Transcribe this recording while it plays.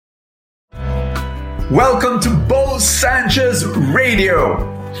Welcome to Bo Sanchez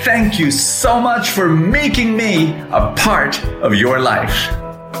Radio. Thank you so much for making me a part of your life.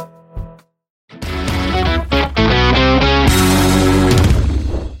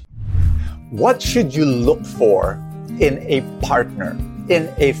 What should you look for in a partner,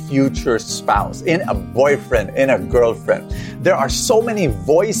 in a future spouse, in a boyfriend, in a girlfriend? There are so many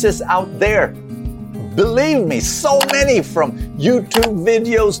voices out there. Believe me, so many, from YouTube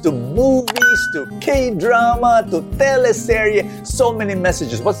videos to movies to K-drama to teleserye, so many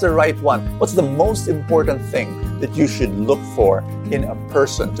messages. What's the right one? What's the most important thing that you should look for in a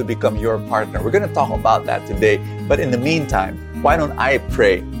person to become your partner? We're going to talk about that today. But in the meantime, why don't I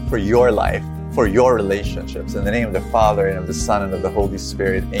pray for your life, for your relationships? In the name of the Father, and of the Son, and of the Holy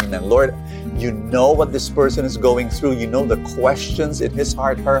Spirit. Amen. Lord, you know what this person is going through. You know the questions in his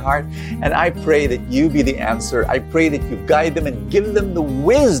heart, her heart. And I pray that you be the answer. I pray that you guide them and give them the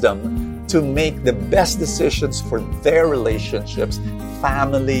wisdom to make the best decisions for their relationships,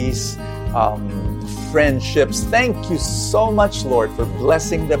 families, friendships. Thank you so much, Lord, for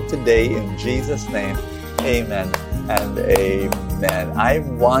blessing them today. In Jesus' name, amen and amen. I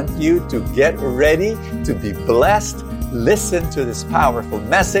want you to get ready to be blessed. Listen to this powerful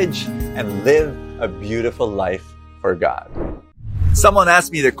message and live a beautiful life for God. Someone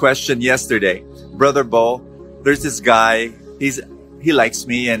asked me the question yesterday, Brother Bo, there's this guy, he likes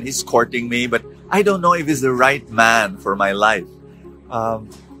me and he's courting me, but I don't know if he's the right man for my life.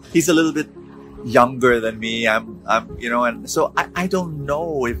 He's a little bit younger than me. And so I don't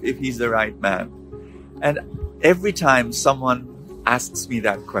know if he's the right man. And every time someone asks me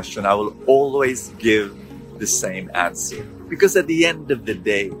that question, I will always give the same answer. Because at the end of the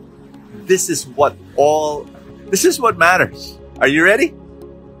day, this is what matters. Are you ready?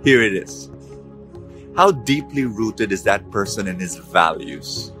 Here it is. How deeply rooted is that person in his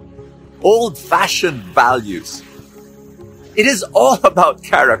values? Old-fashioned values. It is all about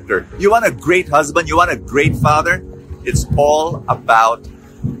character. You want a great husband, you want a great father, it's all about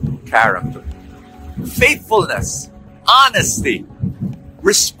character. Faithfulness, honesty,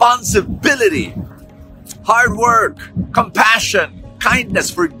 responsibility, hard work, compassion, kindness,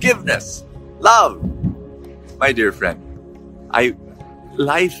 forgiveness, love. My dear friend,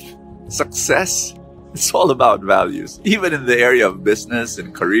 life, success, it's all about values. Even in the area of business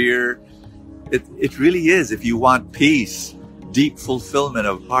and career, it really is. If you want peace, deep fulfillment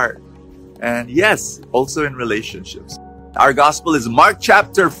of heart, and yes, also in relationships. Our gospel is Mark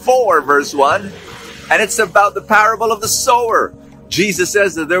chapter 4, verse 1. And it's about the parable of the sower. Jesus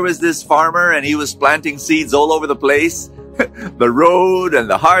says that there was this farmer and he was planting seeds all over the place. The road and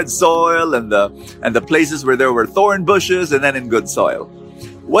the hard soil and the places where there were thorn bushes, and then in good soil.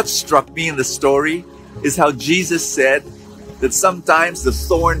 What struck me in the story is how Jesus said that sometimes the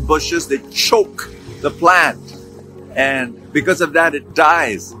thorn bushes, they choke the plant. And because of that, it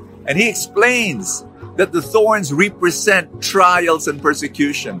dies. And he explains that the thorns represent trials and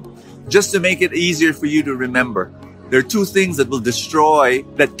persecution. Just to make it easier for you to remember, there are two things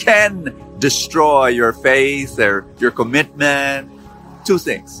that can destroy your faith or your commitment. Two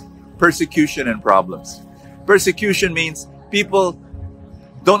things: persecution and problems. Persecution means people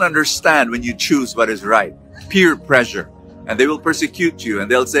don't understand when you choose what is right. Peer pressure. And they will persecute you, and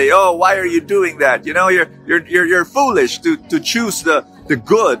they'll say, "Oh, why are you doing that? You know, you're foolish to choose the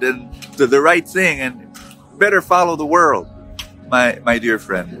good and the right thing, and better follow the world." My dear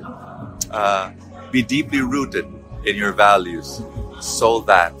friend, be deeply rooted in your values, so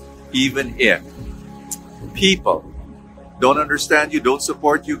that even if people don't understand you, don't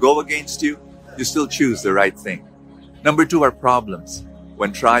support you, go against you, you still choose the right thing. Number two are problems.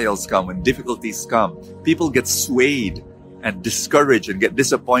 When trials come, when difficulties come, people get swayed and discouraged and get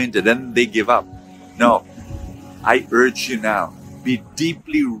disappointed, and they give up. No, I urge you now, be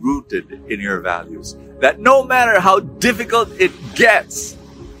deeply rooted in your values. That no matter how difficult it gets,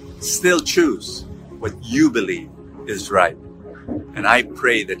 still choose what you believe is right. And I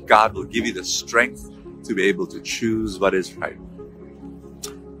pray that God will give you the strength to be able to choose what is right.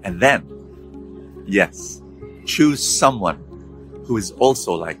 And then, yes, choose someone who is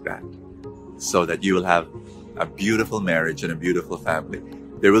also like that, so that you will have a beautiful marriage and a beautiful family.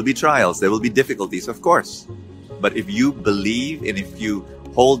 There will be trials, there will be difficulties, of course. But if you believe and if you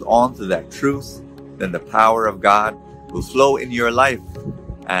hold on to that truth, then the power of God will flow in your life,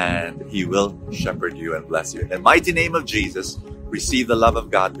 and He will shepherd you and bless you. In the mighty name of Jesus, receive the love of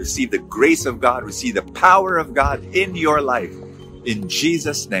God, receive the grace of God, receive the power of God in your life. In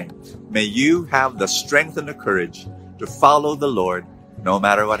Jesus' name, may you have the strength and the courage to follow the Lord no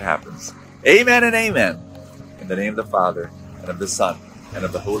matter what happens. Amen and amen. In the name of the Father, and of the Son, and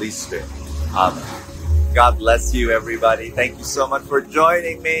of the Holy Spirit. Amen. God bless you, everybody. Thank you so much for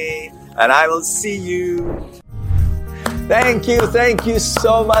joining me, and I will see you. Thank you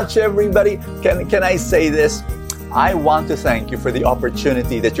so much, everybody. Can I say this? I want to thank you for the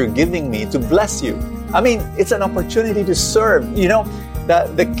opportunity that you're giving me to bless you. I mean, it's an opportunity to serve. You know,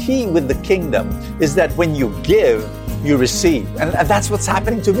 the key with the kingdom is that when you give, you receive. And that's what's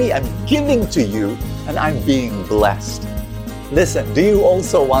happening to me. I'm giving to you, and I'm being blessed. Listen, do you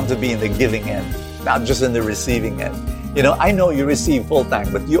also want to be in the giving end, not just in the receiving end? You know, I know you receive full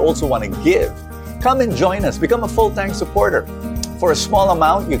tank, but you also want to give. Come and join us. Become a full tank supporter. For a small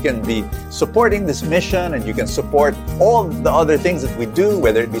amount, you can be supporting this mission, and you can support all the other things that we do,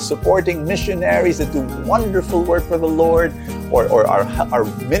 whether it be supporting missionaries that do wonderful work for the Lord, or our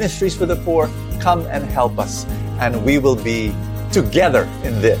ministries for the poor. Come and help us, and we will be together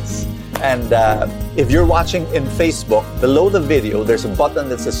in this. And if you're watching in Facebook, below the video, there's a button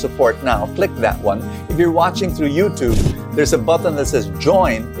that says support now. Click that one. If you're watching through YouTube, there's a button that says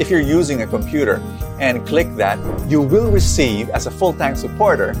join if you're using a computer. And click that. You will receive, as a full tank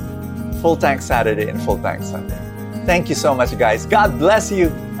supporter, Full Tank Saturday and Full Tank Sunday. Thank you so much, guys. God bless you,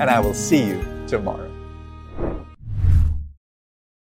 and I will see you tomorrow.